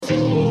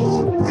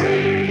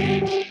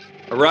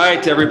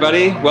right,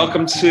 everybody.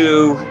 Welcome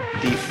to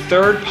the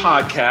third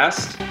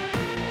podcast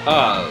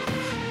of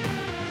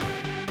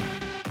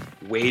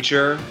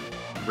Wager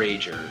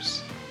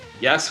Ragers.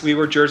 Yes, we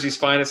were Jersey's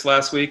finest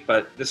last week,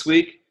 but this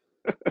week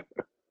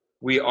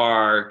we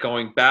are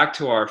going back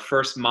to our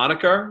first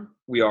moniker.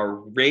 We are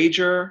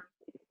Ragers.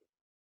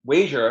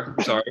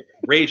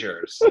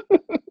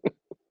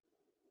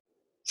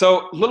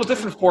 So a little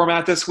different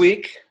format this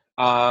week.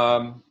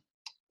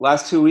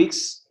 Last 2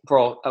 weeks,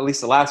 for at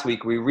least the last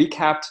week, we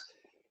recapped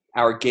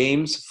our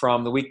games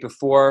from the week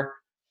before.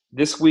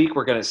 This week,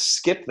 we're going to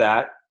skip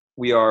that.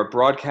 We are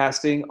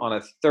broadcasting on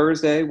a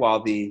Thursday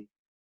while the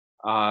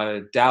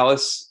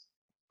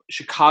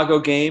Dallas-Chicago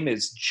game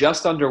is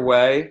just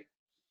underway,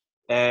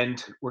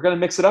 and we're going to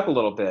mix it up a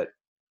little bit.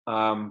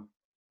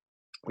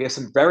 We have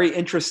some very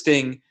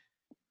interesting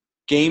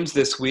games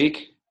this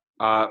week.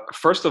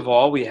 First of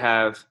all, we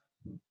have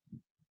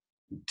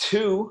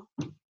two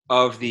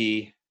of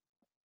the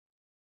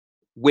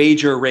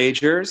Wager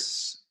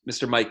Ragers,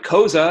 Mr. Mike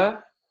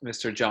Koza,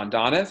 Mr. John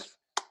Donath.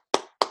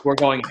 We're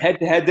going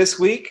head-to-head this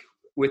week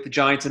with the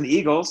Giants and the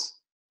Eagles.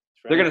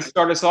 Right. They're going to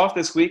start us off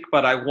this week,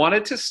 but I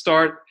wanted to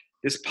start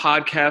this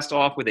podcast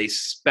off with a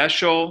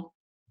special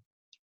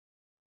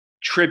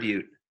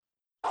tribute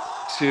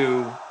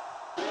to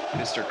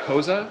Mr.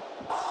 Koza,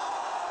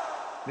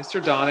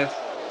 Mr. Donath,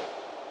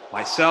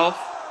 myself,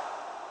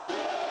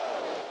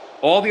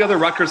 all the other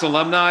Rutgers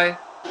alumni,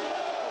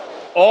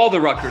 all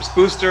the Rutgers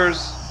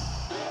boosters,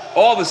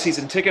 all the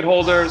season ticket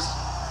holders,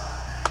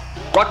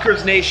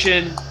 Rutgers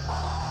Nation,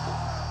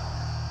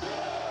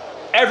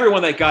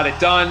 everyone that got it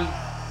done.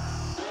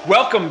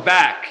 Welcome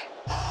back,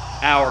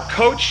 our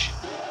coach,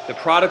 the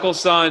prodigal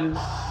son,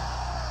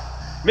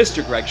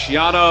 Mr. Greg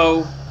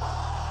Schiano.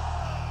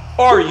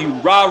 Are you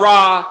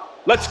rah-rah?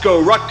 Let's go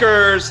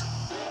Rutgers.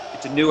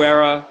 It's a new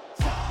era.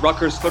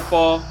 Rutgers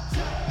football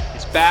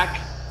is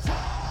back,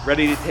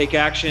 ready to take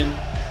action,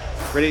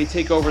 ready to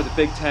take over the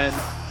Big Ten.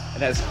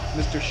 And as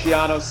Mr.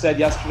 Schiano said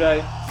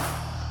yesterday,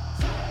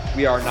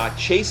 we are not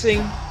chasing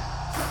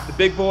the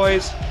big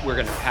boys. We're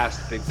going to pass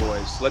the big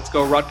boys. Let's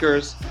go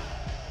Rutgers.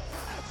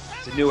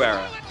 It's a new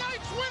era.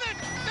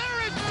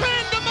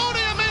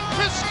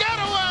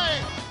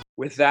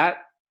 With that,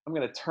 I'm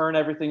going to turn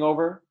everything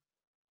over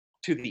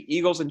to the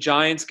Eagles and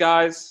Giants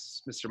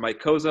guys. Mr. Mike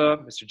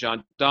Koza, Mr.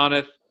 John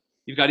Donath.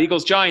 You've got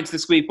Eagles-Giants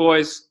this week,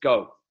 boys.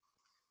 Go.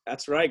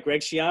 That's right. Greg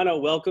Schiano,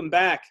 welcome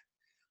back.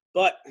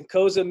 But,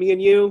 Koza, me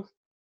and you,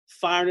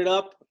 firing it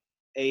up,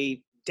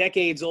 a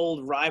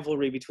decades-old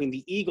rivalry between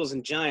the Eagles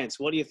and Giants.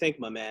 What do you think,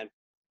 my man?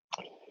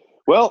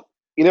 Well,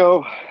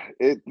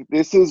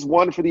 this is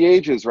one for the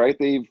ages, right?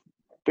 They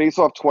face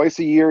off twice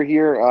a year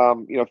here.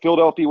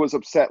 Philadelphia was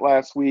upset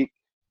last week,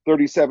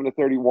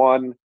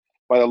 37-31,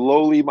 by the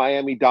lowly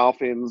Miami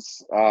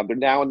Dolphins. They're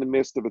now in the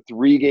midst of a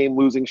 3-game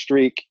losing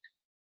streak.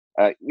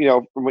 From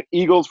an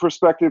Eagles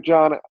perspective,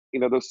 John,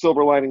 the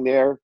silver lining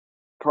there,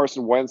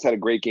 Carson Wentz had a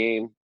great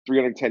game,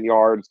 310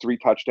 yards, 3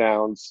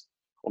 touchdowns,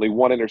 only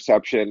 1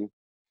 interception.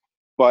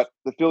 But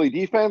the Philly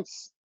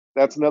defense,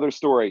 that's another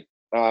story.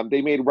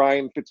 They made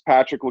Ryan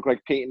Fitzpatrick look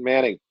like Peyton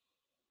Manning,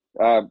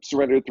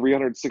 surrendered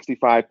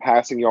 365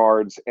 passing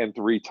yards and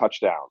 3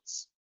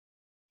 touchdowns.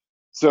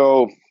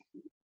 So,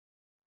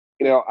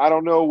 I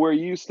don't know where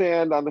you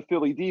stand on the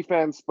Philly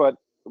defense, but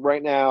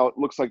right now it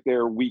looks like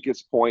their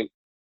weakest point,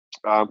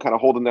 kind of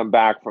holding them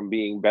back from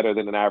being better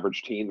than an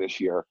average team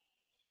this year.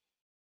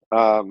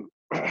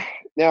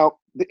 Now,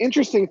 the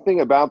interesting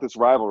thing about this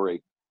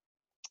rivalry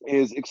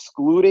is,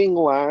 excluding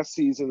last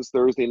season's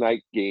Thursday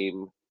night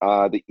game,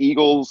 the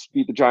Eagles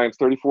beat the Giants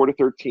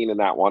 34-13 in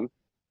that one.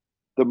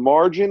 The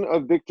margin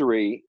of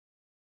victory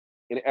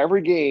in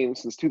every game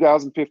since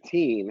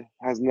 2015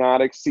 has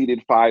not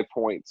exceeded 5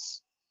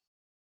 points.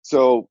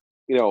 So,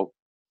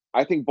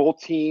 I think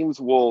both teams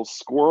will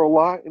score a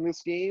lot in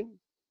this game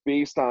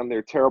based on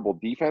their terrible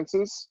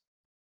defenses.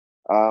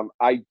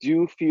 I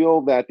do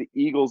feel that the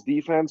Eagles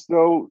defense,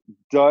 though,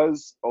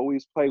 does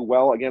always play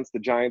well against the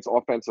Giants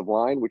offensive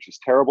line, which is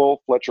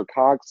terrible. Fletcher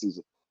Cox is,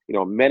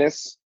 a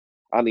menace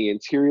on the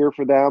interior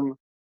for them.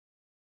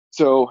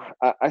 So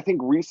I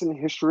think recent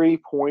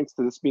history points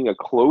to this being a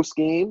close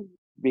game,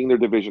 being their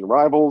division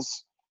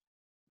rivals.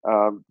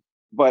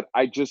 But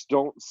I just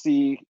don't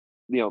see,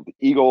 the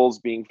Eagles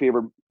being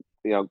favored,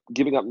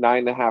 giving up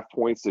 9.5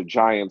 points to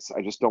Giants.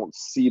 I just don't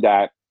see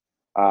that.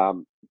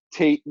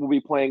 Tate will be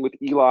playing with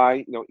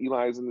Eli.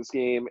 Eli is in this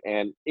game,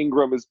 and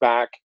Ingram is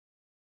back.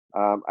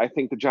 I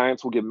think the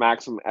Giants will give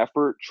maximum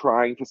effort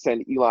trying to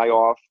send Eli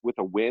off with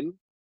a win.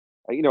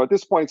 At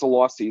this point, it's a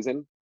lost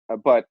season.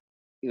 But,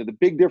 the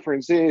big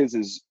difference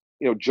is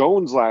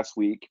Jones last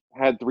week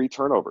had 3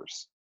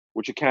 turnovers,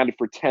 which accounted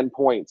for 10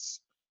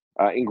 points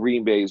in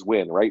Green Bay's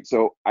win, right?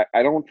 So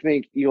I don't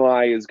think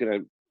Eli is going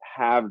to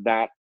have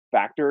that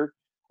factor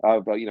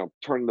of,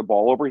 turning the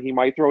ball over. He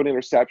might throw an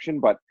interception,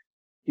 but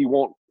he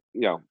won't,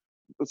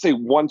 let's say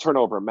 1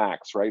 turnover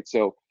max, right?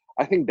 So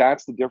I think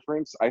that's the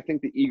difference. I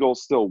think the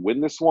Eagles still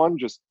win this one,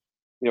 just,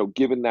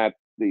 given that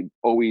they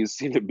always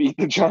seem to beat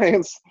the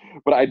Giants,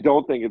 but I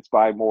don't think it's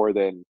by more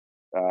than,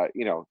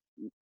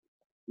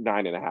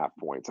 9.5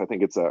 points. I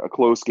think it's a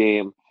close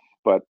game.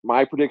 But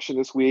my prediction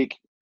this week,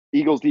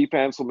 Eagles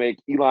defense will make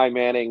Eli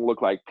Manning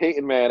look like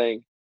Peyton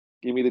Manning.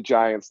 Give me the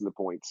Giants and the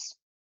points.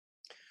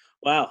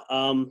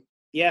 Wow.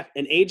 Yeah,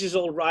 an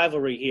ages-old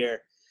rivalry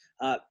here.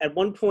 At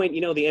one point, the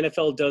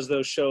NFL does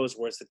those shows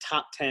where it's the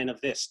top 10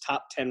 of this,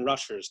 top 10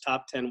 rushers,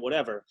 top 10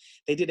 whatever.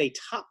 They did a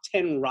top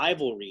 10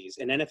 rivalries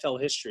in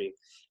NFL history.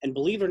 And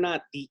believe it or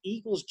not, the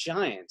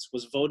Eagles-Giants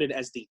was voted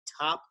as the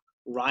top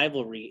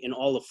rivalry in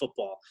all of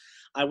football.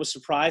 I was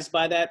surprised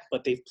by that,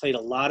 but they've played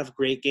a lot of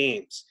great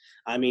games.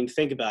 I mean,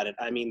 think about it.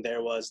 I mean,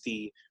 there was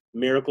the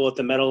Miracle at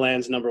the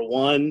Meadowlands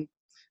 #1,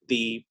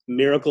 the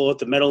Miracle at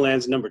the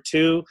Meadowlands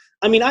 #2.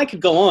 I mean, I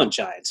could go on,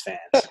 Giants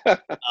fans.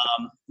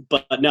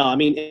 But no, I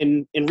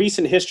mean, in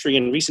recent history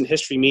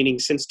meaning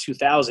since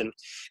 2000,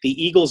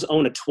 the Eagles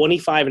own a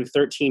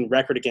 25-13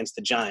 record against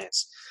the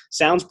Giants.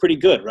 Sounds pretty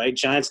good, right?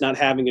 Giants not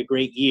having a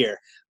great year.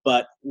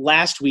 But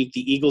last week,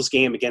 the Eagles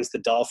game against the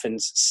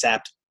Dolphins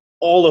sapped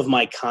all of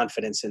my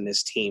confidence in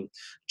this team.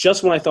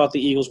 Just when I thought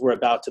the Eagles were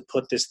about to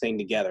put this thing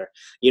together.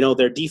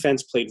 Their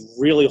defense played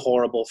really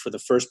horrible for the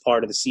first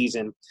part of the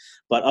season.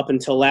 But up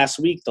until last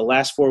week, the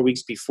last 4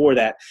 weeks before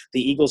that,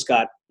 the Eagles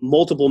got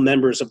multiple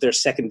members of their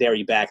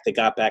secondary back. They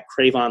got back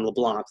Cravon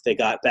LeBlanc. They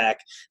got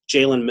back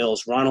Jalen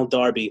Mills, Ronald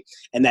Darby.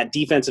 And that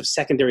defensive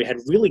secondary had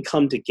really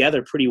come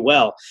together pretty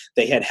well.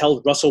 They had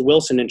held Russell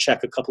Wilson in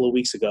check a couple of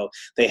weeks ago.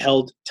 They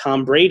held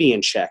Tom Brady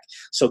in check.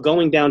 So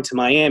going down to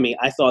Miami,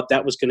 I thought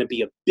that was going to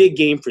be a big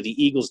game for the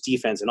Eagles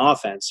defense and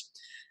offense.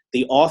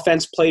 The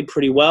offense played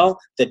pretty well.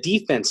 The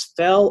defense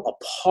fell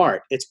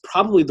apart. It's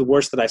probably the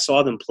worst that I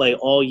saw them play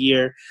all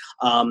year.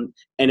 And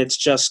I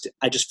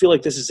just feel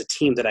like this is a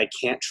team that I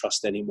can't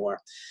trust anymore.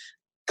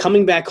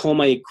 Coming back home,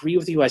 I agree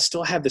with you. I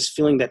still have this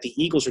feeling that the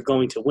Eagles are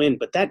going to win,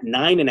 but that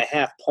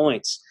 9.5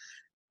 points,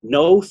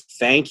 no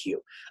thank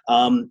you.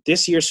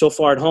 This year so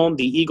far at home,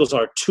 the Eagles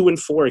are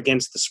 2-4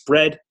 against the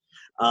spread.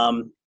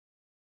 The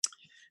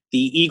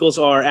Eagles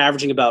are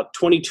averaging about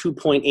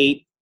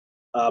 22.8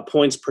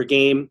 points per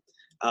game.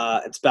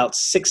 It's about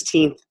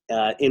 16th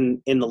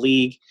in the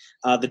league.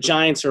 The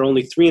Giants are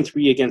only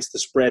 3-3 against the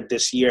spread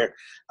this year.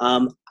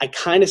 I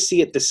kind of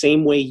see it the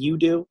same way you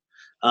do.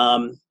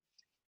 I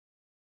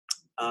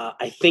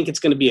think it's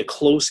going to be a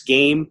close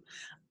game,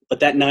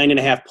 but that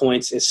 9.5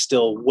 points is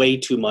still way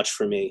too much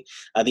for me.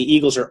 The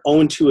Eagles are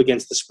 0-2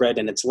 against the spread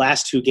in its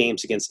last 2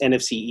 games against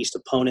NFC East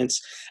opponents.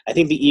 I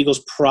think the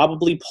Eagles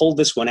probably pulled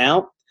this one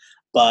out.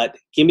 But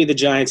give me the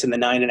Giants and the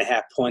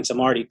 9.5 points. I've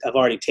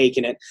already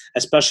taken it,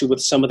 especially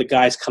with some of the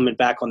guys coming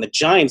back on the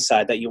Giants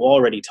side that you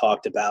already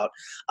talked about.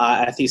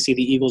 I think you see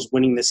the Eagles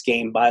winning this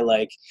game by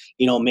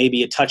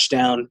maybe a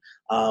touchdown,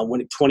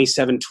 winning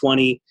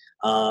 27-20,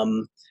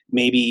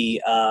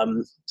 maybe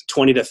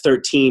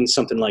 20-13,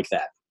 something like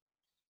that.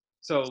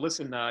 So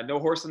listen, no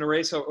horse in the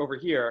race over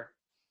here.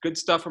 Good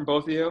stuff from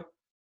both of you.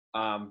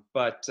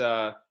 But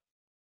the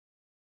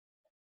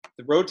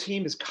road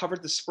team has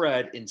covered the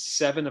spread in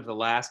 7 of the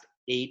last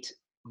 8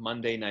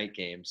 Monday night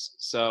games.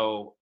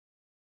 So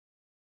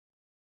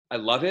I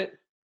love it.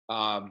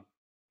 I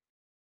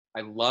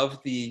love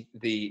the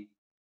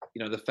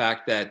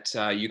fact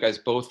that you guys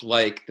both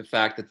like the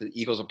fact that the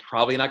Eagles are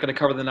probably not going to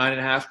cover the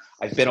 9.5.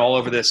 I've been all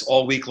over this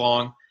all week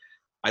long.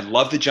 I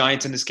love the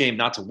Giants in this game,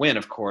 not to win,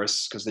 of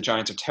course, because the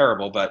Giants are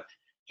terrible, but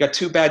you got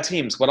 2 bad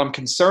teams. What I'm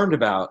concerned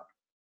about,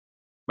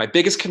 my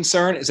biggest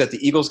concern is that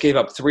the Eagles gave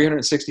up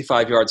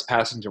 365 yards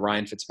passing to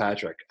Ryan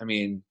Fitzpatrick. I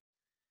mean,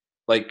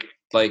 like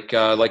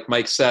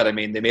Mike said, I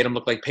mean, they made him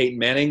look like Peyton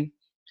Manning.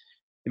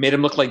 They made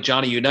him look like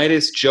Johnny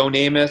Unitas, Joe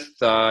Namath,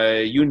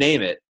 you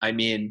name it. I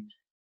mean,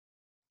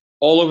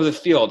 all over the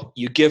field.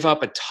 You give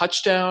up a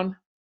touchdown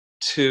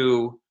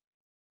to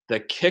the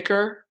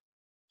kicker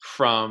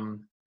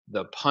from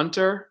the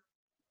punter.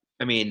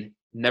 I mean,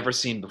 never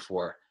seen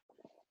before.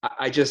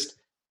 I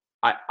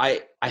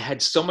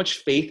had so much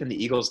faith in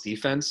the Eagles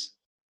defense,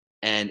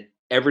 and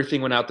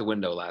everything went out the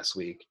window last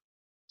week.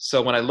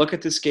 So when I look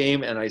at this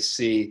game and I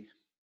see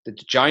the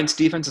Giants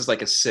defense is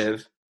like a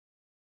sieve,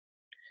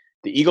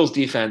 the Eagles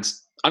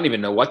defense, I don't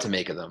even know what to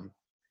make of them.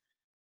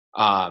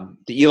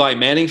 The Eli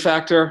Manning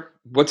factor,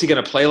 what's he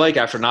going to play like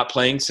after not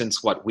playing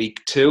since week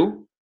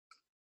 2?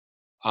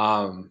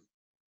 I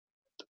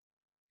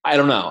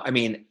don't know. I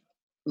mean,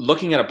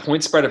 looking at a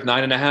point spread of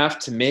 9.5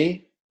 to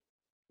me,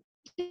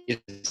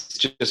 it's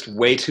just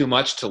way too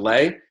much to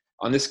lay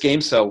on this game.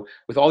 So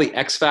with all the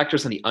X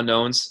factors and the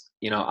unknowns,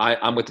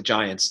 I'm with the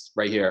Giants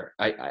right here.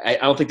 I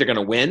don't think they're going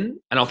to win.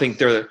 I think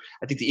the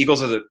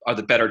Eagles are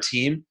the better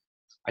team.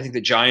 I think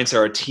the Giants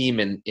are a team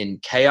in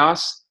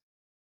chaos.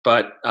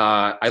 But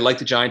I like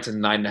the Giants in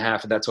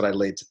 9.5, and that's what I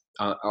laid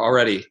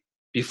already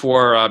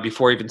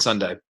before even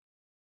Sunday.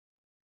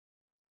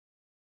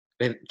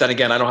 And then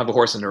again, I don't have a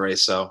horse in the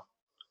race, so.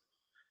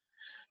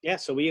 Yeah,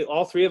 so we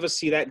all 3 of us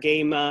see that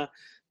game the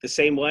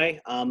same way.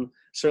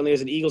 Certainly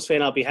as an Eagles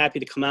fan, I'll be happy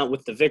to come out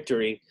with the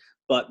victory,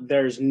 but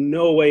there's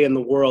no way in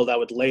the world I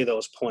would lay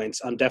those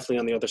points. I'm definitely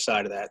on the other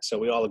side of that, so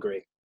we all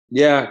agree.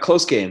 Yeah,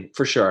 close game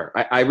for sure.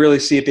 I really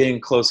see it being a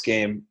close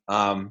game.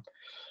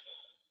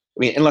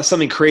 mean, unless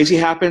something crazy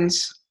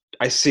happens,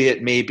 I see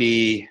it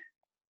maybe,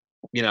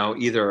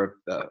 either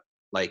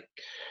like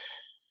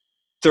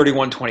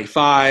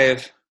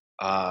 31-25,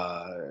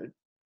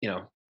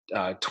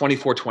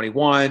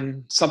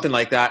 24-21, something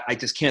like that. I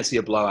just can't see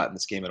a blowout in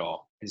this game at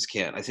all. I just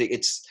can't. I think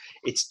it's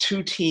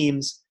two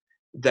teams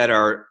that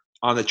are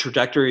on the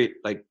trajectory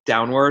like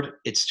downward.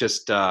 It's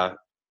just I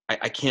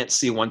can't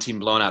see one team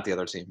blowing out the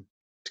other team.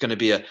 It's going to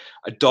be a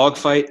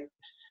dogfight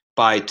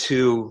by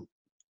two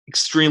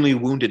extremely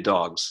wounded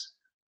dogs,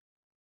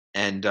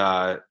 and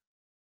I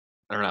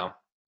don't know.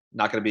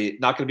 Not going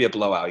to be a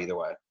blowout either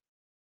way.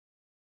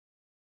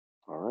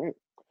 All right.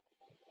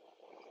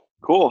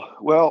 Cool.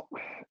 Well,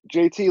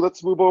 JT,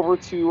 let's move over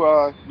to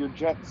your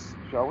Jets,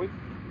 shall we?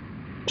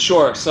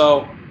 Sure.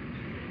 So,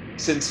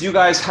 since you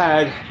guys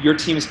had your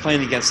teams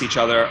playing against each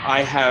other,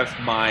 I have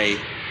my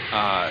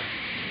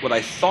what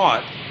I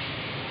thought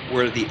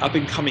were the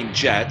up-and-coming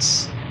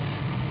Jets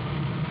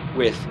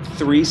with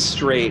 3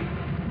 straight,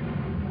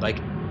 like,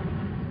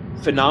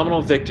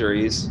 phenomenal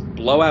victories,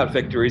 blowout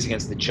victories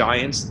against the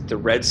Giants, the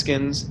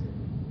Redskins,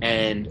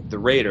 and the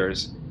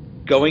Raiders,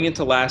 going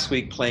into last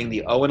week playing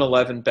the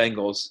 0-11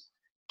 Bengals,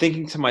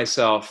 thinking to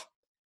myself,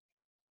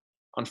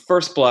 on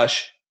first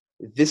blush,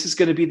 this is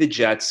going to be the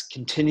Jets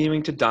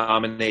continuing to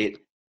dominate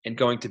and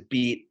going to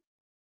beat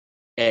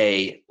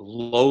a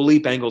lowly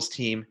Bengals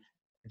team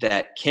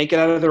that can't get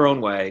out of their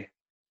own way,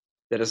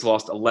 that has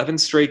lost 11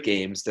 straight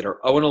games, that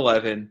are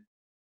 0-11.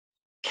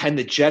 Can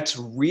the Jets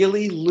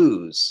really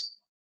lose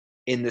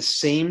in the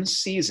same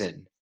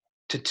season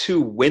to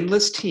 2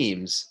 winless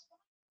teams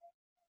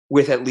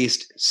with at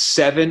least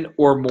 7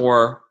 or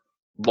more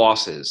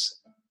losses?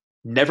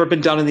 Never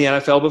been done in the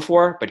NFL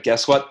before, but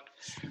guess what?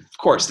 Of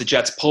course, the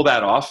Jets pull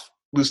that off,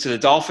 lose to the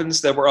Dolphins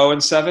that were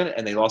 0-7,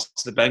 and they lost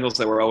to the Bengals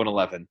that were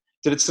 0-11.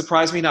 Did it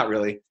surprise me? Not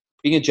really.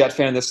 Being a Jet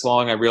fan this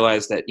long, I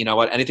realized that, you know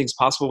what, anything's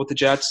possible with the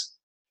Jets.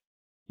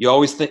 You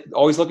always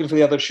looking for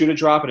the other shoe to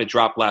drop, and it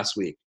dropped last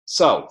week.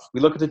 So we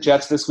look at the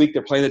Jets this week.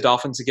 They're playing the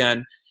Dolphins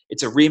again.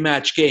 It's a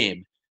rematch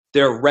game.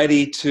 They're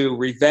ready to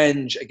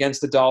revenge against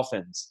the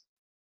Dolphins.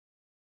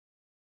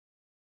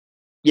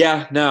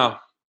 Yeah, no,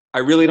 I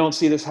really don't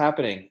see this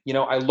happening.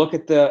 I look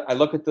at the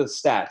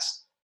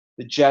stats.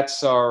 The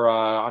Jets are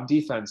on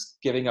defense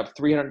giving up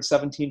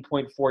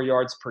 317.4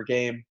 yards per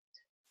game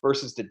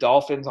versus the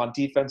Dolphins on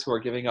defense, who are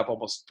giving up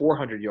almost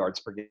 400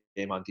 yards per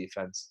game on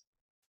defense.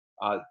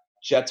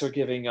 Jets are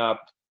giving up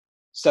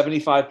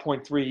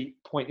 75.3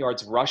 point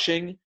yards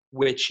rushing,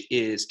 which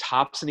is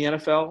tops in the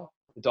NFL.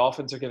 The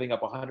Dolphins are giving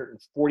up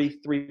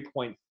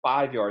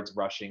 143.5 yards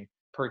rushing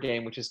per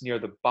game, which is near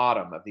the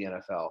bottom of the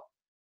NFL.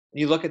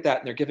 And you look at that,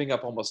 and they're giving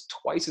up almost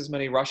twice as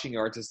many rushing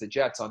yards as the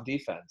Jets on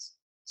defense.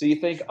 So you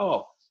think,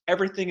 oh,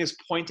 everything is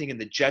pointing in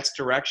the Jets'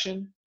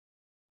 direction.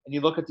 And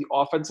you look at the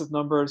offensive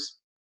numbers,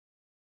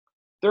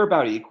 they're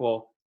about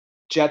equal.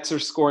 Jets are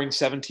scoring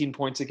 17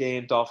 points a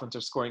game. Dolphins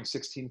are scoring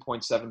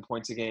 16.7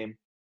 points a game.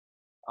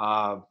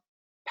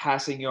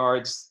 Passing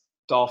yards,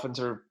 Dolphins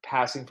are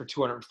passing for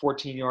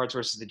 214 yards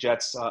versus the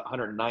Jets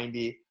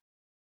 190.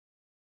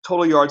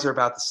 Total yards are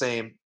about the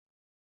same.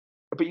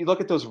 But you look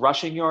at those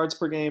rushing yards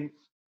per game,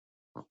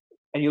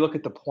 and you look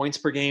at the points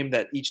per game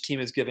that each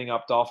team is giving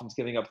up. Dolphins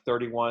giving up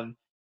 31,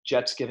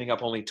 Jets giving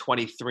up only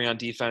 23 on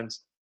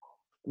defense.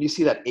 And you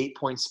see that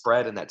 8-point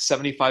spread and that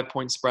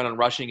 75-point spread on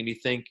rushing, and you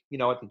think, you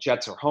know what, the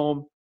Jets are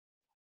home.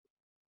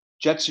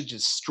 Jets should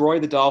destroy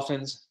the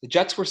Dolphins. The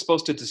Jets were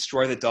supposed to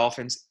destroy the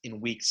Dolphins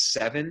in week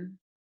 8, and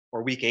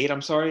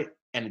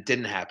it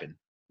didn't happen.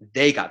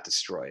 They got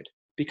destroyed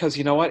because,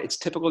 you know what, it's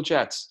typical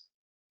Jets.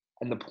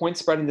 And the point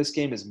spread in this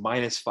game is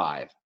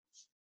 -5.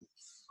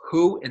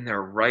 Who in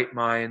their right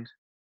mind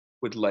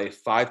would lay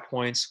 5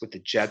 points with the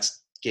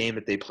Jets game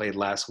that they played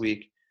last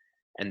week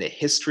and the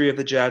history of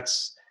the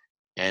Jets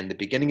and the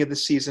beginning of the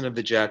season of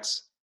the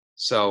Jets?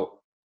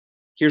 So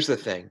here's the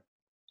thing.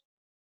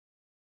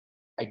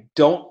 I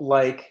don't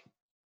like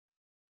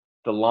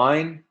the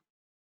line,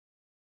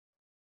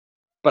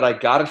 but I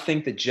got to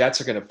think the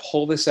Jets are going to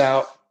pull this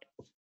out.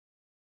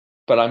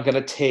 But I'm going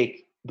to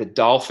take the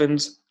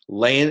Dolphins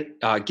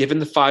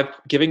getting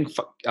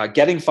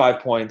 5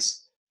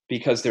 points,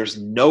 because there's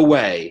no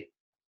way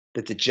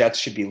that the Jets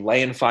should be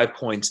laying 5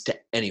 points to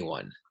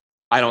anyone.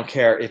 I don't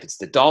care if it's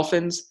the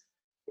Dolphins.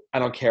 I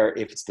don't care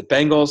if it's the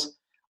Bengals.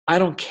 I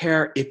don't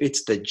care if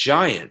it's the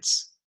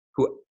Giants,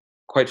 who,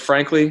 quite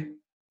frankly,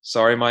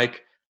 sorry,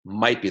 Mike,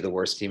 might be the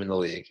worst team in the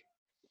league.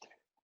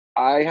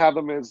 I have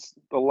them as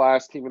the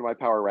last team in my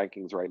power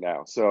rankings right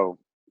now, so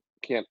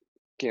can't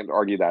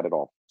argue that at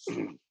all.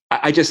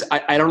 I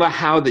don't know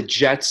how the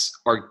Jets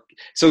are.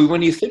 So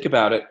when you think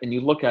about it and you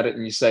look at it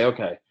and you say,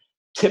 okay,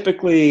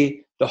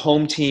 typically the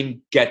home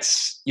team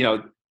gets,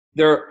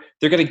 they're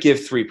going to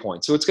give 3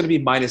 points, so it's going to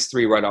be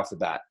 -3 right off the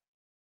bat.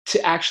 To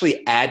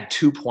actually add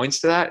 2 points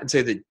to that and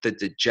say that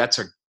the Jets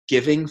are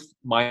giving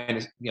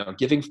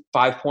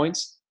 5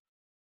 points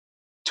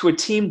to a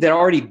team that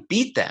already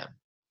beat them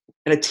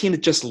and a team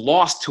that just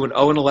lost to an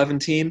 0-11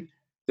 team,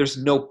 there's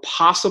no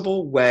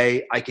possible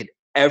way I could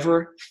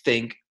ever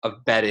think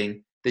of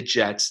betting the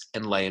Jets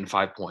and laying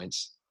 5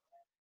 points.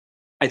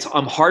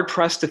 I'm hard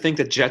pressed to think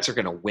that Jets are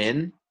going to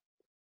win.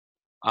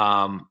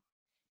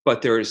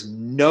 But there is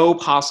no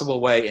possible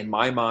way in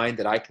my mind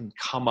that I can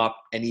come up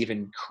and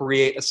even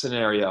create a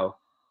scenario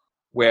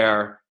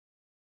where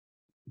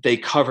they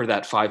cover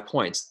that 5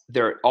 points.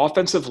 Their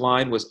offensive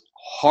line was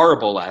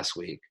horrible last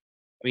week.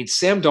 I mean,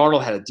 Sam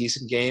Darnold had a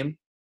decent game,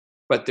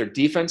 but their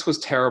defense was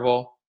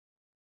terrible.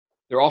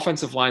 Their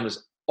offensive line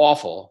was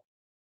awful.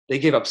 They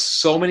gave up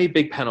so many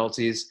big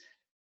penalties.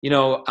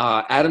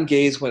 Adam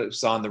Gase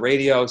was on the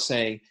radio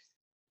saying,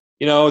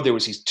 there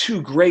was these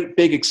 2 great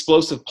big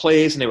explosive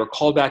plays and they were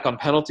called back on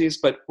penalties,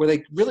 but were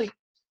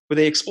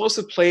they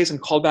explosive plays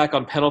and called back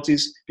on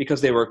penalties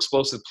because they were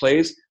explosive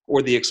plays,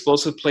 or the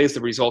explosive plays the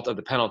result of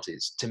the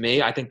penalties? To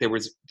me, I think they were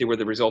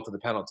the result of the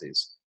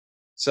penalties.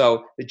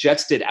 So the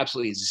Jets did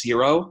absolutely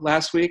zero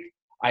last week.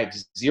 I have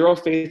zero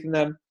faith in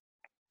them.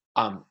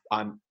 I'm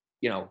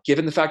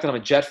given the fact that I'm a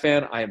Jet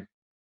fan, I am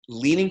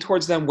leaning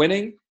towards them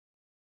winning,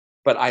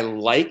 but I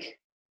like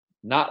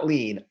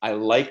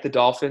the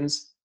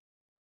Dolphins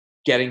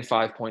getting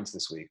 5 points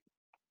this week.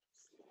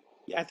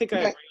 Yeah, I think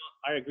I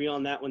agree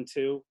on that one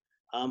too.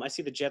 I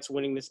see the Jets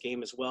winning this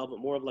game as well, but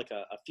more of like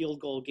a field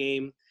goal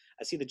game.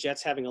 I see the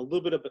Jets having a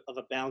little bit of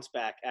a bounce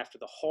back after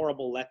the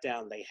horrible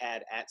letdown they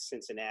had at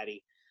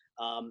Cincinnati.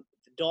 The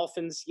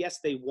Dolphins, yes,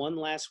 they won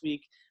last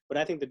week, but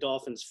I think the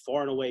Dolphins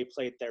far and away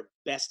played their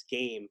best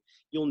game.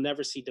 You'll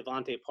never see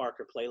Devontae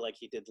Parker play like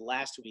he did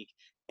last week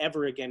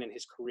ever again in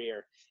his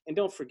career. And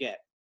don't forget,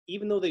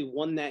 even though they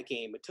won that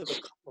game, it took a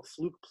couple of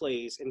fluke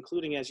plays,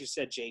 including, as you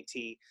said,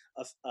 JT,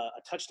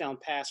 a touchdown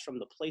pass from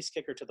the place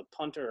kicker to the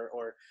punter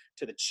or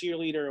to the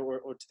cheerleader or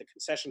to the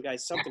concession guy,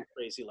 something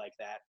crazy like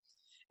that.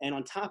 And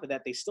on top of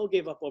that, they still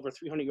gave up over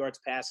 300 yards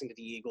passing to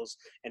the Eagles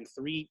and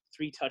three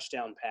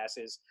touchdown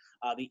passes.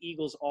 The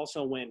Eagles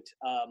also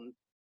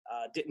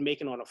didn't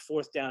make it on a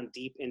 4th down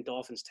deep in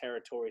Dolphins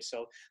territory.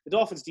 So the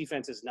Dolphins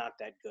defense is not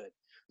that good.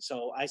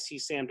 So I see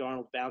Sam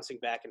Darnold bouncing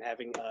back and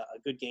having a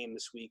good game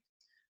this week.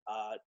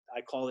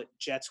 I call it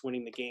Jets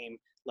winning the game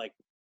like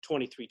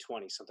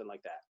 23-20, something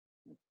like that.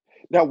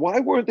 Now, why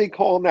weren't they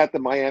calling that the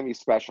Miami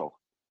Special?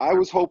 I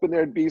was hoping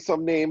there'd be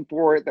some name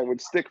for it that would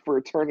stick for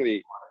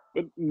eternity,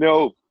 but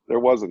no, there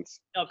wasn't.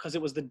 No, because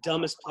it was the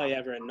dumbest play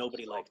ever and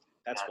nobody liked it.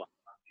 That's why.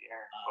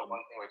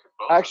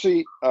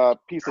 Actually, a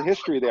piece of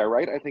history there,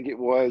 right? I think it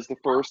was the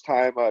first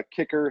time a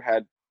kicker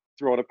had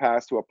thrown a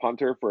pass to a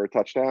punter for a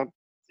touchdown,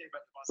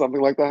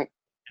 something like that.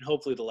 And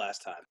hopefully the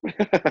last time.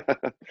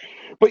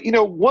 But,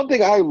 one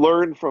thing I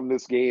learned from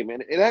this game,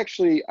 and it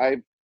actually,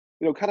 I've,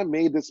 kind of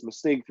made this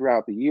mistake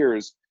throughout the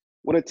years.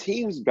 When a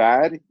team's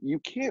bad, you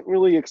can't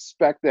really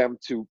expect them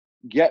to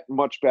get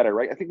much better,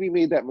 right? I think we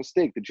made that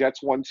mistake. The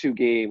Jets won 2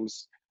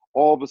 games.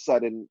 All of a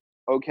sudden,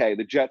 okay,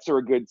 the Jets are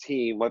a good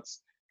team.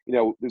 Let's,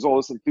 there's all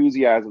this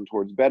enthusiasm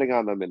towards betting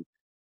on them. And,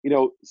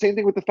 same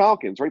thing with the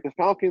Falcons, right? The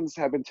Falcons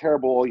have been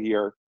terrible all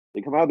year.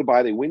 They come out of the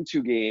bye, they win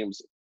 2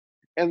 games.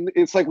 And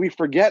it's like we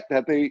forget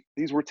that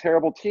these were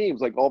terrible teams.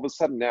 Like all of a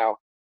sudden now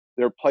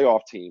they're playoff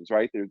teams,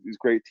 right? They're these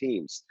great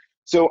teams.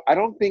 So I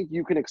don't think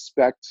you can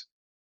expect,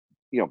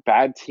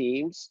 bad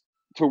teams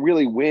to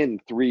really win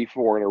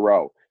 3-4 in a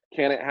row.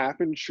 Can it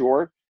happen?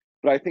 Sure.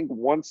 But I think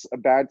once a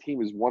bad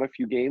team has won a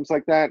few games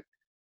like that,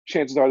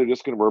 chances are they're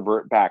just going to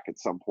revert back at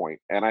some point.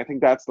 And I think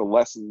that's the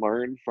lesson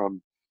learned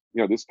from,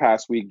 this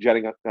past week,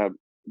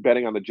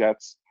 betting on the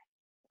Jets.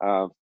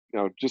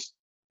 Just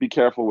be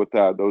careful with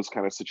those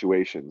kind of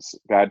situations.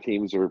 Bad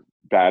teams are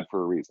bad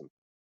for a reason.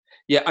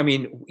 Yeah, I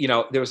mean,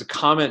 there was a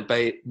comment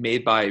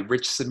made by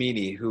Rich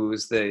Cimini, who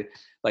is the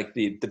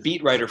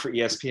beat writer for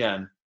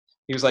ESPN.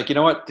 He was like, you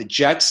know what? The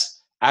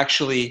Jets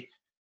actually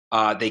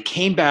they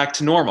came back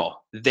to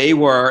normal. They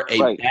were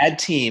a bad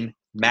team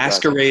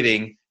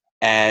masquerading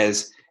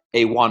as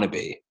a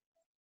wannabe,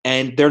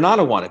 and they're not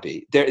a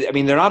wannabe. They're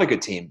not a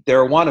good team.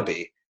 They're a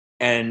wannabe,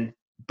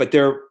 but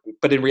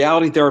in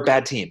reality, they're a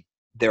bad team.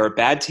 They're a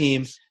bad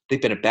team.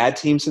 They've been a bad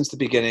team since the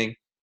beginning,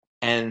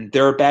 and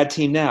they're a bad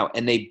team now.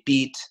 And they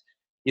beat,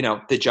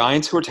 the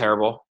Giants, who are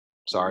terrible.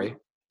 Sorry.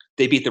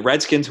 They beat the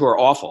Redskins, who are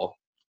awful,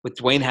 with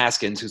Dwayne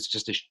Haskins, who's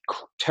just a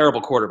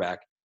terrible quarterback.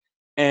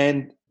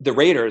 And the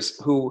Raiders,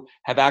 who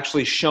have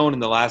actually shown in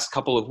the last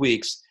couple of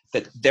weeks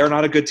that they're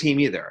not a good team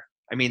either.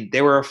 I mean,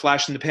 they were a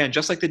flash in the pan,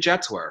 just like the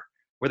Jets were,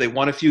 where they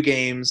won a few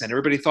games, and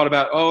everybody thought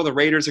about, the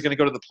Raiders are going to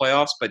go to the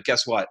playoffs. But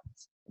guess what?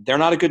 They're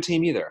not a good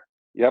team either.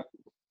 Yep.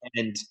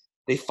 And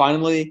they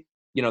finally,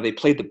 they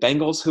played the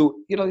Bengals,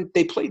 who,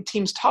 they played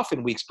teams tough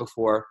in weeks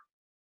before.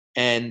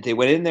 And they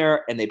went in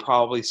there and they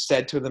probably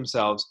said to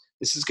themselves,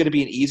 this is going to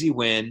be an easy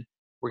win.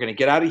 We're going to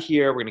get out of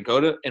here. We're going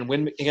to go and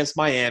win against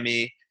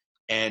Miami.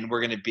 And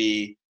we're going to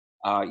be,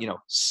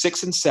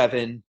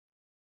 6-7.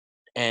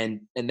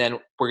 And then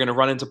we're going to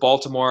run into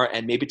Baltimore,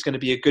 and maybe it's going to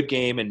be a good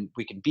game and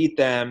we can beat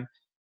them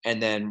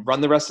and then run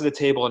the rest of the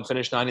table and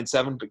finish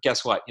 9-7. But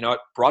guess what?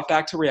 Brought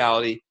back to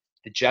reality,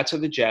 the Jets are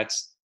the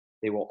Jets.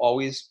 They will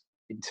always,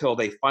 until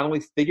they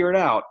finally figure it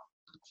out,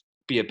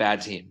 be a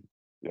bad team.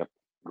 Yep,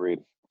 agreed.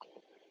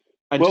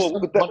 And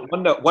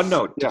one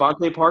note, yeah.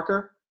 Devontae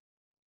Parker,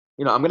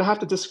 I'm going to have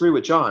to disagree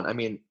with John. I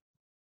mean,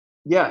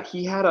 Yeah,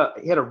 he had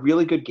a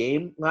really good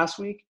game last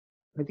week.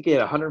 I think he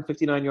had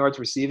 159 yards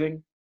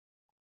receiving.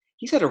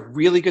 He's had a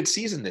really good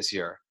season this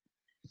year.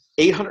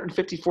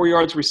 854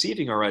 yards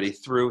receiving already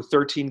through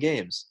 13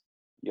 games.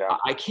 Yeah.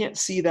 I can't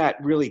see that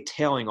really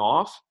tailing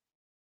off.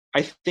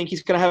 I think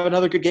he's going to have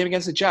another good game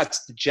against the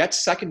Jets. The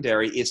Jets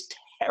secondary is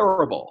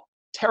terrible,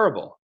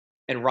 terrible.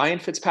 And Ryan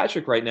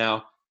Fitzpatrick right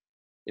now,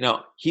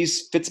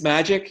 he's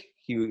Fitzmagic.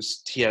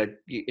 He had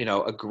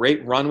a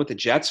great run with the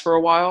Jets for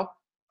a while.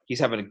 He's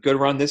having a good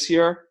run this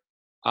year.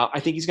 I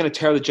think he's going to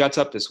tear the Jets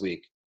up this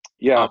week.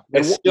 Yeah.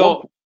 I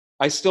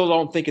still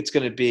don't think it's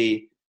going to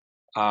be.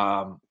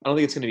 I don't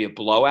think it's going to be a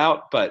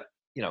blowout. But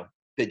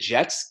the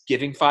Jets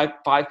giving five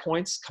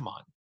points. Come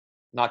on,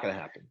 not going to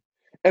happen.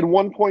 At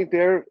one point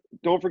there,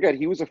 don't forget,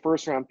 he was a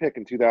first-round pick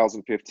in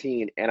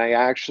 2015, and I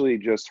actually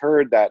just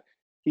heard that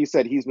he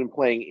said he's been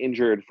playing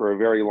injured for a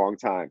very long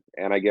time,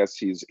 and I guess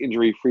he's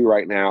injury-free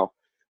right now.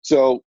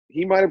 So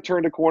he might have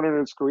turned a corner in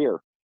his career.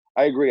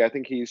 I agree. I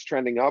think he's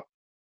trending up,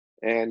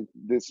 and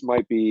this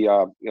might be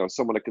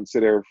someone to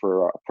consider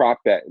for a prop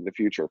bet in the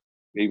future,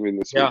 even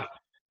this week.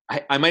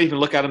 I might even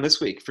look at him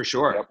this week for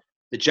sure. Yep.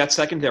 The Jets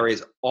secondary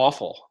is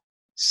awful.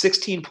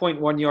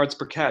 16.1 yards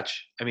per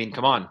catch. I mean,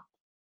 come on.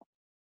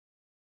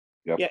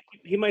 Yep. Yeah,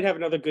 he might have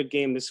another good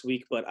game this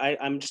week, but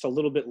I'm just a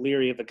little bit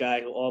leery of a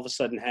guy who all of a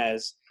sudden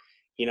has,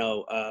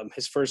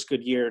 his first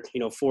good year,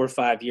 4 or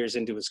 5 years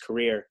into his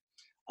career.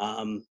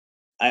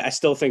 I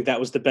still think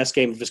that was the best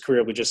game of his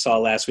career we just saw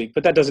last week,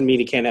 but that doesn't mean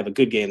he can't have a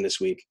good game this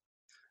week.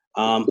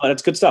 But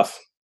it's good stuff.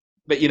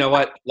 But you know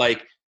what?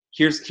 Like,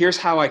 here's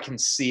how I can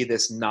see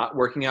this not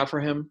working out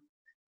for him,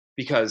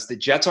 because the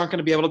Jets aren't going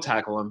to be able to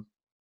tackle him.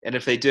 And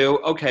if they do,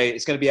 okay,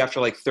 it's going to be after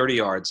like 30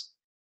 yards.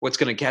 What's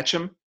going to catch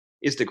him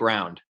is the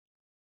ground.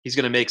 He's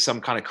going to make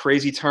some kind of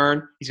crazy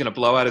turn. He's going to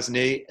blow out his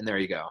knee, and there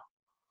you go.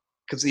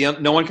 Because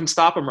no one can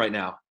stop him right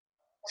now.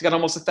 He's got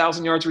almost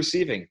 1,000 yards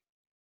receiving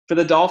for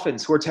the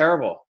Dolphins, who are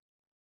terrible.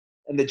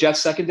 And the Jets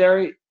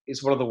secondary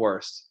is one of the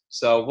worst.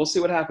 So we'll see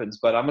what happens.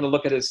 But I'm going to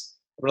look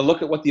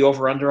at what the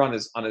over/under on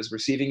his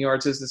receiving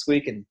yards is this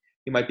week, and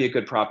he might be a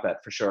good prop bet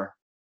for sure.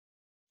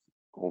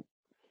 Cool.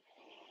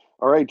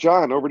 All right,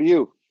 John, over to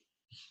you.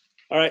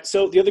 All right,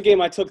 so the other game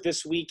I took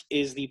this week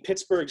is the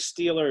Pittsburgh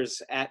Steelers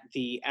at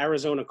the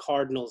Arizona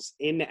Cardinals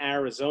in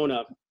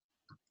Arizona.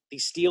 The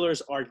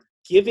Steelers are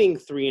giving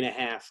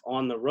 3.5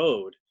 on the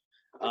road.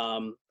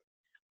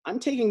 I'm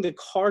taking the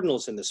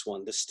Cardinals in this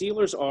one. The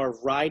Steelers are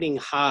riding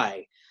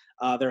high.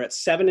 They're at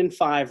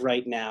 7-5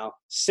 right now,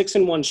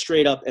 6-1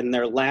 straight up in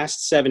their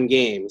last 7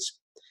 games.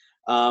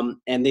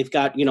 And they've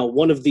got,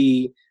 one of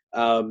the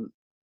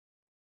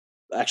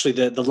actually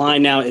the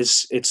line now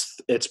is it's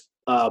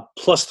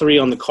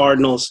 +3 on the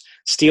Cardinals.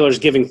 Steelers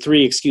giving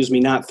 3,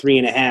 not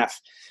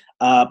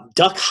 3.5.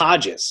 Duck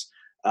Hodges,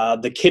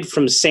 the kid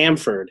from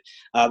Samford,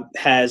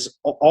 has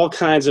all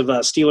kinds of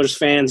Steelers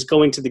fans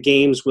going to the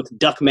games with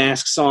duck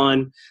masks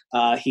on.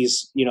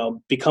 He's,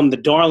 become the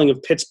darling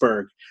of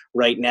Pittsburgh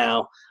right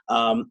now,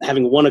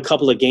 having won a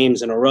couple of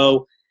games in a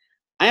row.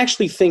 I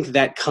actually think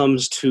that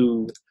comes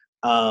to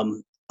a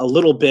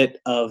little bit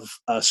of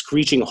a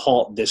screeching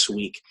halt this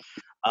week.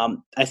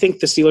 I think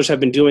the Steelers have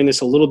been doing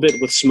this a little bit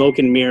with smoke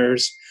and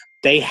mirrors.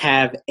 They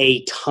have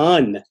a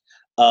ton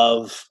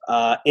of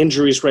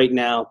injuries right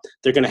now.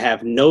 They're going to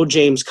have no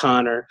James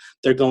Conner.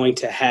 They're going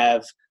to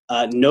have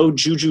no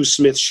Juju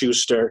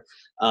Smith-Schuster.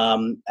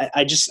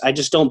 I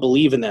just don't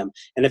believe in them.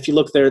 And if you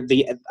look,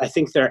 I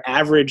think their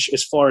average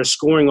as far as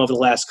scoring over the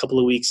last couple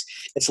of weeks,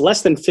 it's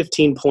less than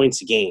 15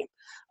 points a game.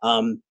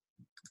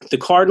 The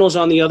Cardinals,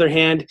 on the other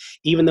hand,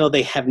 even though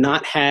they have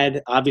not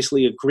had,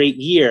 obviously, a great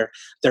year,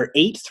 they're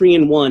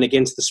 8-3-1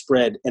 against the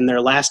spread in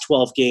their last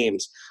 12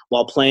 games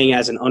while playing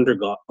as an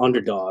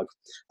underdog.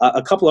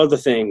 A couple other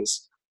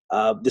things.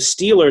 The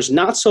Steelers,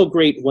 not so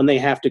great when they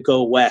have to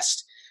go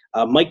west.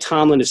 Mike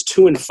Tomlin is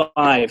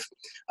 2-5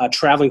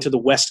 traveling to the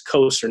West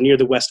Coast or near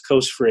the West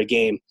Coast for a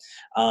game.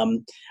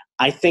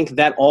 I think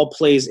that all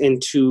plays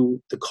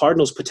into the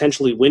Cardinals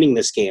potentially winning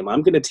this game.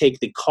 I'm going to take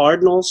the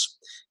Cardinals.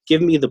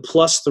 Give me the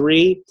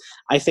 +3.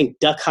 I think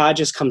Duck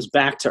Hodges comes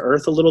back to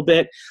earth a little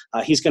bit.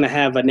 He's going to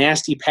have a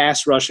nasty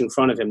pass rush in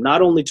front of him.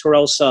 Not only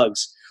Terrell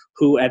Suggs,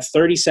 who at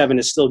 37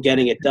 is still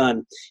getting it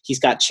done. He's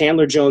got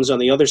Chandler Jones on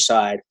the other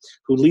side,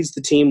 who leads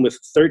the team with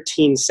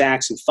 13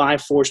 sacks and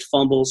 5 forced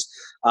fumbles.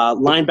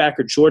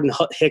 Linebacker Jordan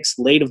Hicks,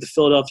 late of the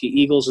Philadelphia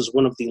Eagles, is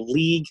one of the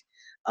league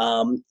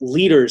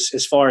leaders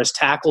as far as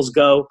tackles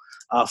go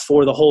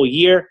for the whole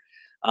year.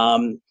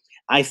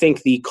 I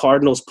think the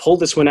Cardinals pull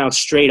this one out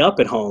straight up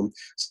at home,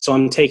 so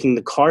I'm taking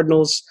the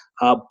Cardinals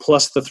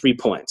plus the 3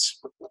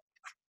 points.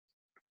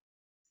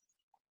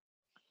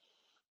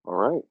 All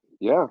right,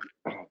 yeah.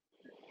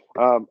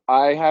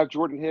 I have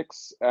Jordan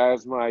Hicks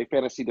as my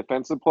fantasy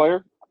defensive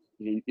player.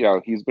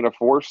 He's been a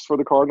force for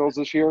the Cardinals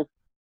this year.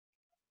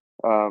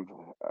 I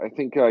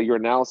think your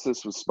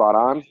analysis was spot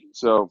on.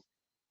 So,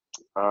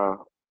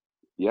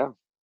 yeah,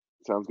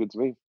 sounds good to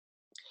me.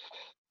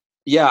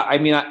 Yeah, I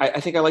mean, I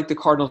think I like the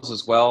Cardinals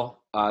as well.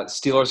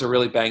 Steelers are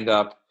really banged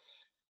up.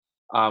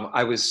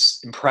 I was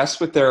impressed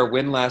with their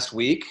win last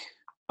week.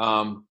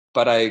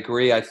 But I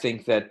agree. I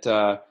think that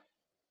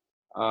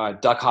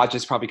Duck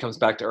Hodges probably comes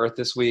back to earth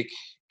this week,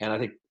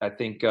 and I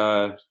think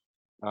the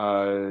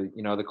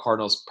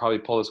Cardinals probably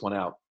pull this one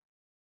out.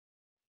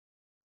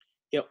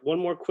 Yeah, one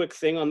more quick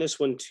thing on this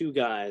one too,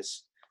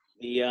 guys.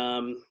 The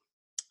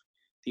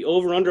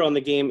over-under on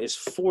the game is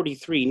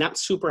 43, not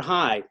super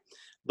high,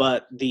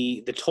 but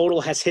the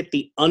total has hit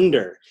the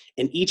under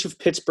in each of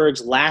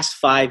Pittsburgh's last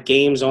 5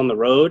 games on the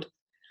road.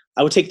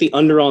 I would take the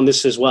under on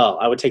this as well.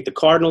 I would take the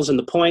Cardinals and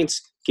the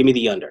points. Give me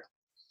the under.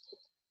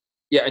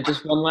 Yeah, and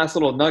just one last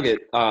little nugget.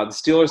 The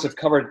Steelers have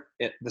covered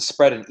the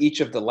spread in each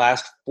of the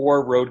last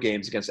 4 road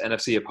games against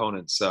NFC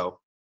opponents. So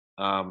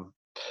I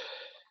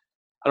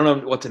don't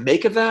know what to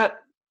make of that,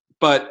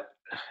 but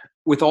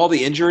with all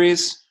the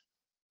injuries,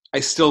 I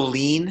still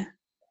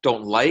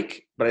don't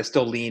like, but I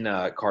still lean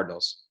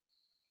Cardinals.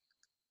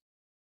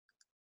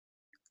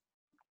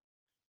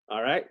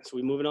 All right, so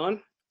we moving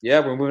on? Yeah,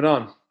 we're moving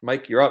on.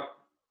 Mike, you're up.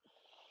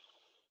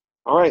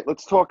 All right,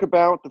 let's talk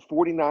about the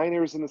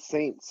 49ers and the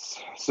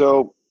Saints.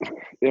 So,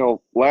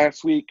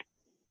 last week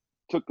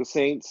took the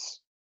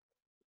Saints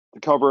to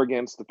cover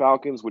against the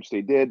Falcons, which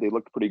they did. They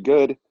looked pretty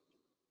good.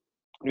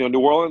 New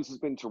Orleans has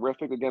been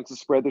terrific against the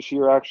spread this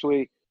year,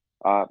 actually.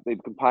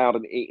 They've compiled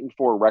an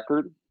 8-4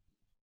 record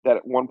that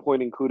at one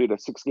point included a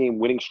 6-game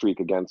winning streak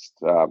against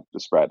the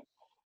spread.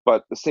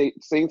 But the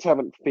Saints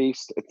haven't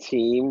faced a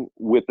team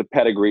with the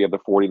pedigree of the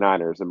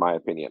 49ers, in my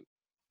opinion.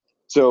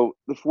 So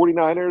the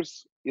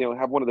 49ers,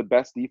 have one of the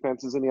best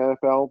defenses in the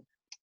NFL.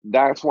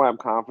 That's why I'm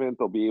confident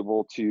they'll be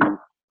able to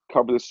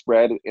cover the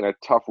spread in a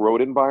tough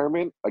road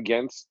environment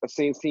against a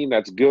Saints team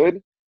that's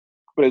good,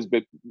 but has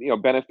been,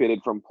 benefited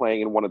from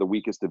playing in one of the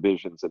weakest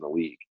divisions in the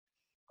league.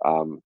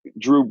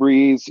 Drew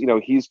Brees,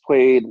 he's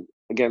played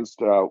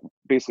against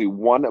basically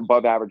one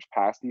above-average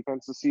pass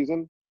defense this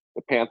season,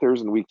 the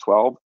Panthers in Week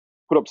 12.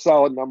 Put up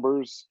solid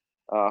numbers,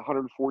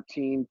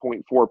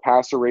 114.4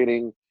 passer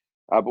rating,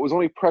 but was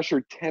only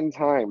pressured 10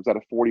 times out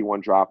of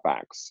 41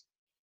 dropbacks.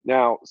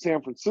 Now,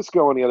 San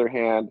Francisco, on the other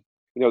hand,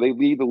 they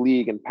lead the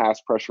league in pass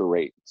pressure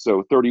rate,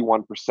 so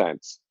 31%,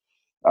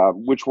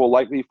 which will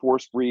likely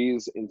force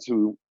Brees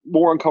into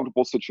more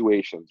uncomfortable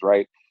situations,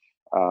 right?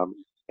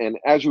 And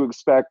as you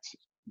expect,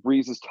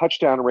 Brees'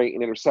 touchdown rate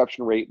and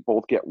interception rate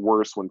both get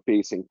worse when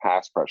facing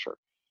pass pressure.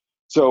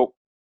 So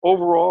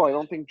overall, I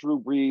don't think Drew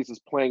Brees is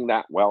playing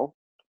that well,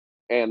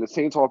 and the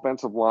Saints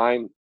offensive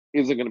line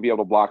isn't going to be able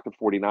to block the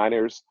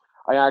 49ers.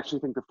 I actually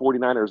think the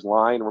 49ers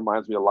line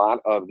reminds me a lot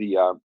of the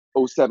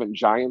 07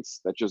 Giants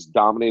that just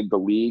dominated the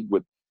league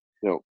with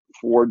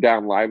 4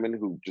 down linemen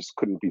who just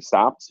couldn't be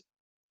stopped.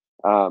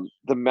 The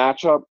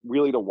matchup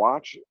really to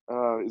watch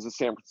is the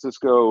San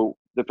Francisco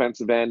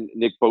defensive end,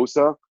 Nick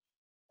Bosa.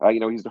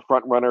 He's the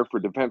front runner for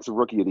Defensive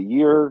Rookie of the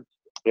Year.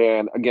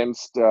 And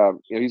against,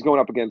 he's going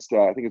up against,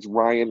 I think it's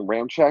Ryan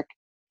Ramczyk.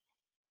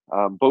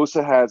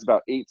 Bosa has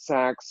about 8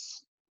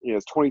 sacks. He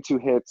has 22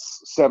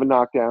 hits, 7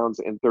 knockdowns,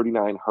 and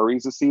 39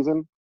 hurries this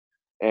season,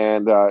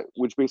 and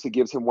which basically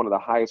gives him one of the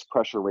highest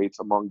pressure rates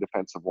among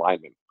defensive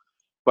linemen.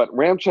 But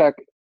Ramczyk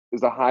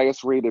is the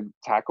highest rated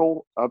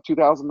tackle of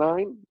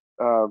 2009.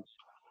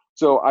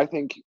 So I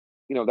think,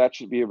 that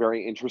should be a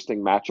very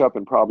interesting matchup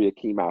and probably a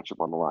key matchup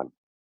on the line.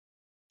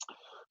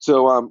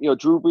 So,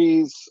 Drew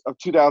Brees of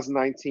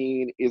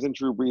 2019 isn't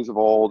Drew Brees of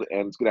old,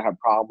 and is going to have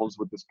problems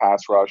with this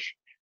pass rush.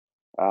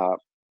 I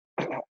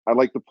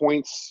like the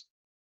points,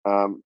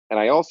 and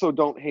I also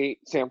don't hate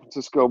San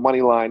Francisco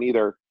money line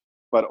either.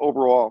 But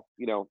overall,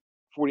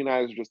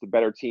 49ers are just a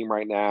better team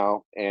right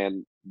now,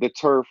 and the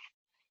turf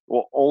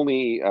will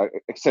only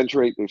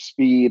accentuate their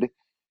speed.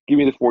 Give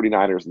me the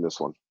 49ers in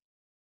this one.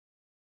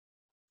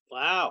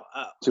 Wow.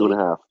 2.5.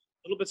 A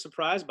little bit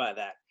surprised by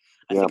that.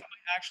 I think I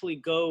might actually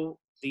go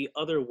the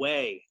other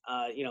way.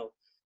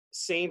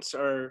 Saints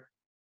are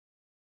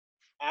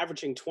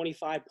averaging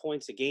 25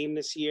 points a game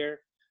this year.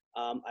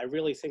 I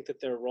really think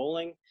that they're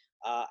rolling.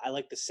 I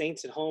like the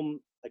Saints at home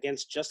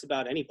against just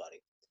about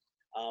anybody.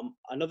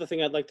 Another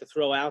thing I'd like to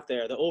throw out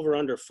there, the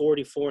over-under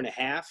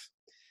 44.5.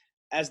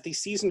 As the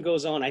season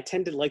goes on, I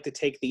tend to like to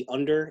take the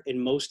under in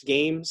most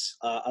games,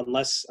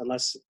 unless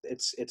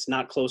it's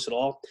not close at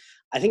all.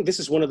 I think this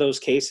is one of those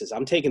cases.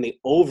 I'm taking the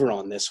over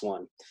on this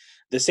one.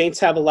 The Saints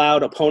have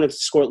allowed opponents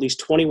to score at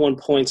least 21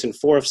 points in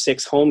 4 of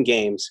 6 home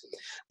games.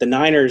 The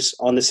Niners,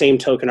 on the same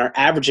token, are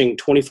averaging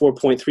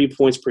 24.3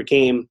 points per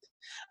game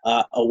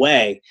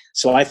away.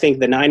 So I think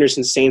the Niners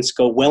and Saints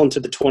go well into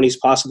the 20s,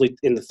 possibly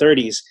in the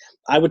 30s.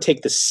 I would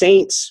take the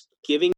Saints, giving